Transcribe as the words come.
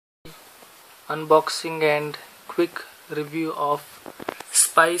unboxing and quick review of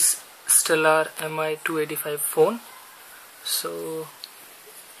Spice Stellar MI285 phone. So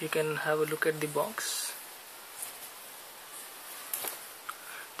you can have a look at the box.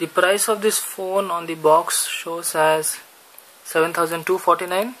 The price of this phone on the box shows as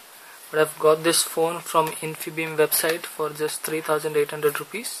 7,249, but I've got this phone from Infibeam website for just 3,800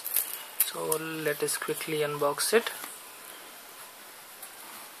 rupees. So let us quickly unbox it.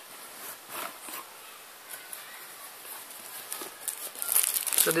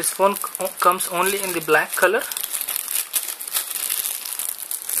 So this phone comes only in the black color.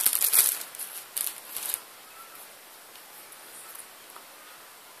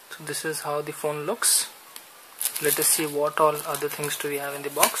 So this is how the phone looks. Let us see what all other things do we have in the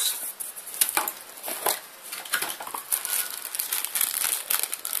box.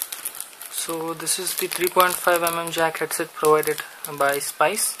 So this is the 3.5mm jack headset provided by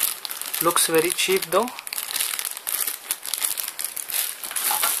Spice. Looks very cheap though.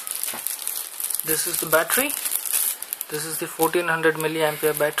 This is the battery. This is the 1400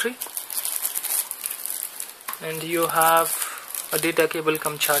 milliampere battery. And you have a data cable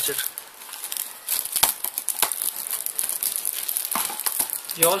cum charger.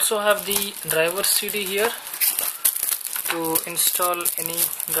 You also have the driver CD here to install any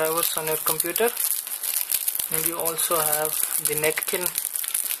drivers on your computer, and you also have the Netkin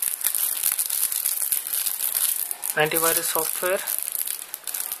antivirus software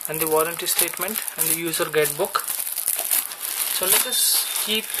and the warranty statement and the user guide book. So let us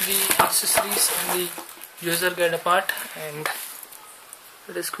keep the accessories and the user guide apart and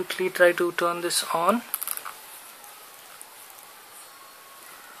let us quickly try to turn this on.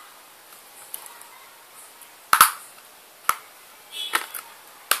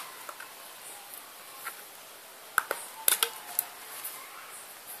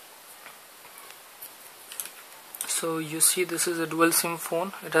 So you see, this is a dual SIM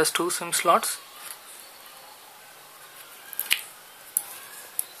phone. It has 2 SIM slots.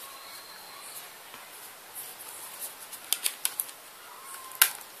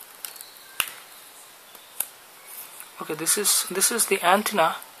 Okay, this is the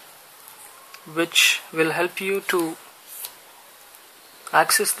antenna which will help you to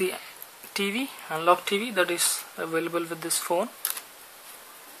access the TV, unlock TV that is available with this phone.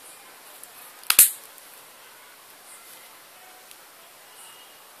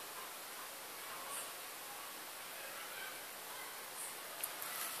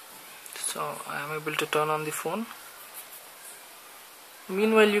 So I am able to turn on the phone.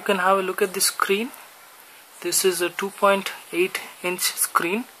 Meanwhile, you can have a look at the screen. This is a 2.8-inch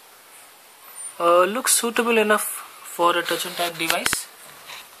screen. Looks suitable enough for a touch and type device.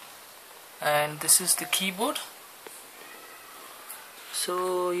 And this is the keyboard.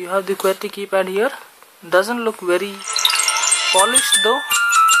 So you have the QWERTY keypad here. Doesn't look very polished though.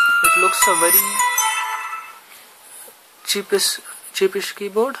 It looks a very cheapish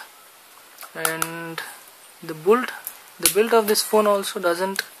keyboard. And the build of this phone also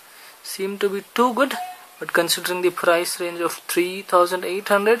doesn't seem to be too good, but considering the price range of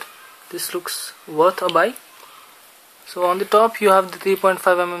 3,800, this looks worth a buy. So on the top you have the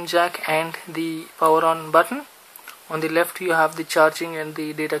 3.5mm jack and the power on button. On the left you have the charging and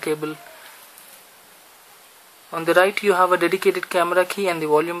the data cable. On the right you have a dedicated camera key and the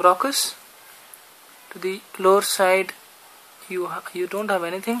volume rockers. To the lower side you don't have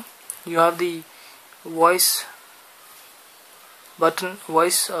anything. You have the voice button,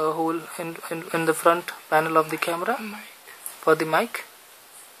 voice hole in the front panel of the camera for the mic,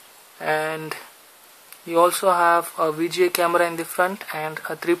 and you also have a VGA camera in the front and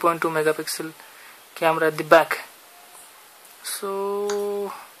a 3.2 megapixel camera at the back.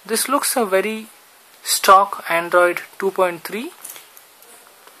 So this looks a very stock Android 2.3.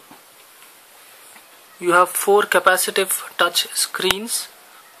 You have 4 capacitive touch screens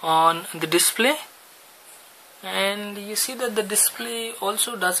on the display, and you see that the display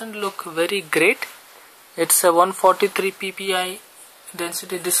also doesn't look very great. It's a 143 ppi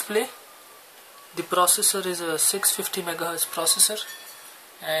density display. The processor is a 650 MHz processor,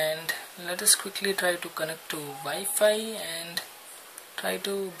 and let us quickly try to connect to Wi-Fi and try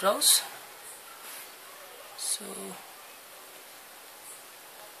to browse. So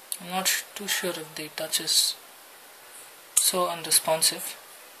I'm not too sure if the touch is so unresponsive.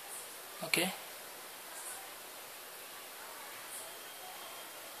 Okay,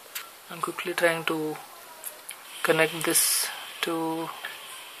 I'm quickly trying to connect this to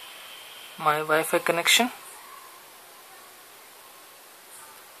my Wi-Fi connection.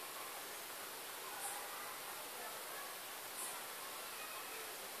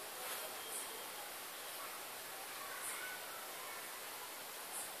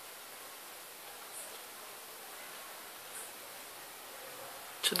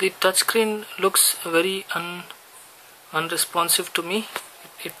 So the touchscreen looks very unresponsive to me.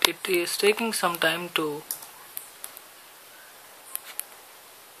 It is taking some time to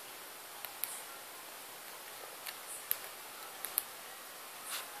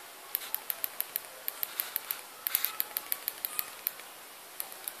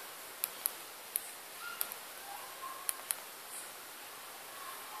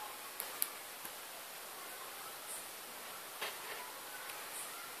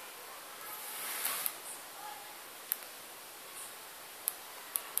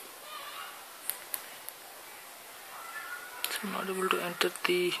I'm not able to enter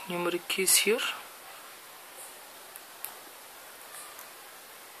the numeric keys here.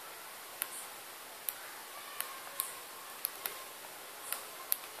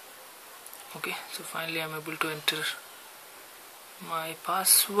 Okay, so finally I'm able to enter my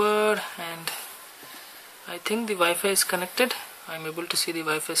password, and I think the Wi-Fi is connected. I'm able to see the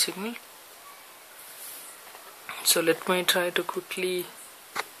Wi-Fi signal. So let me try to quickly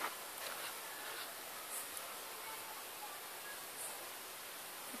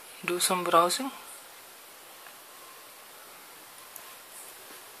do some browsing.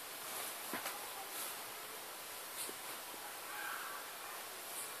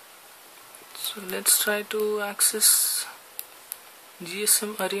 So let's try to access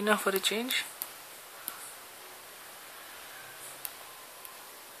GSM Arena for a change.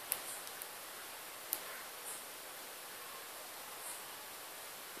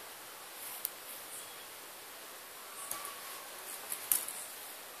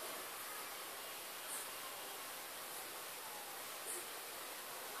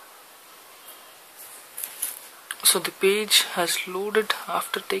 So the page has loaded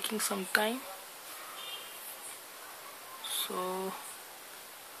after taking some time. So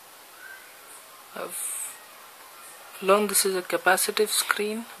I've learned this is a capacitive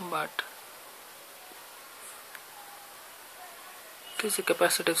screen, but it is a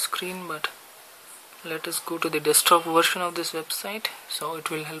capacitive screen, but let us go to the desktop version of this website, so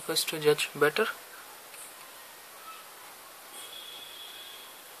it will help us to judge better.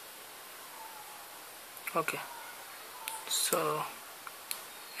 Okay, so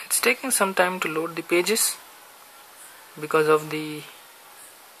it's taking some time to load the pages because of the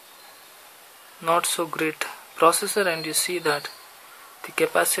not so great processor, and you see that the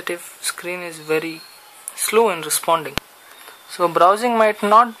capacitive screen is very slow in responding. So browsing might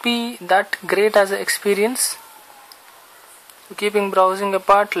not be that great as an experience. So keeping browsing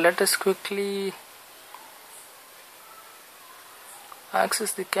apart, let us quickly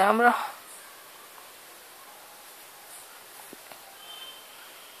access the camera.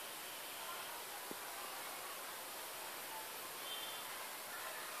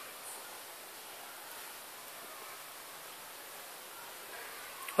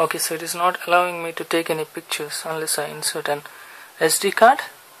 Okay, so it is not allowing me to take any pictures unless I insert an SD card.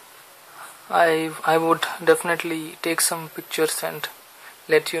 I would definitely take some pictures and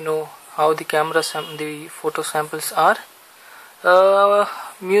let you know how the the photo samples are.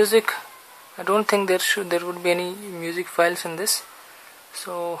 Music, I don't think there would be any music files in this,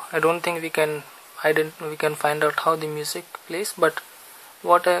 so I don't think we can find out how the music plays. But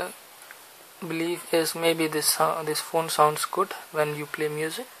what I believe is maybe this phone sounds good when you play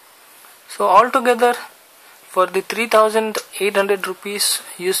music. So altogether, for the 3,800 rupees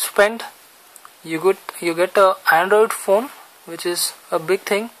you spend, you get a Android phone, which is a big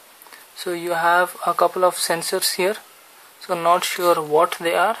thing. So you have a couple of sensors here, so not sure what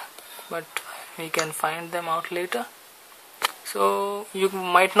they are, but we can find them out later. So you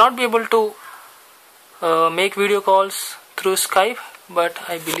might not be able to make video calls through Skype, but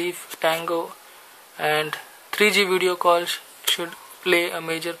I believe Tango and 3G video calls should play a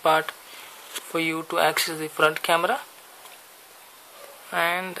major part for you to access the front camera.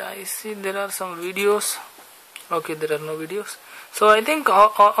 And I see there are some videos. Okay, there are no videos. So I think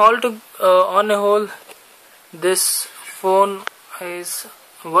on a whole, this phone is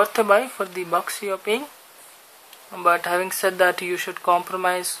worth a buy for the bucks you are paying. But having said that, you should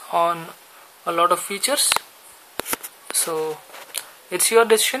compromise on a lot of features. So it's your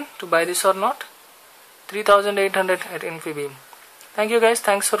decision to buy this or not. 3,800 at Infibeam. Thank you guys.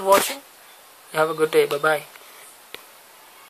 Thanks for watching. You have a good day. Bye bye.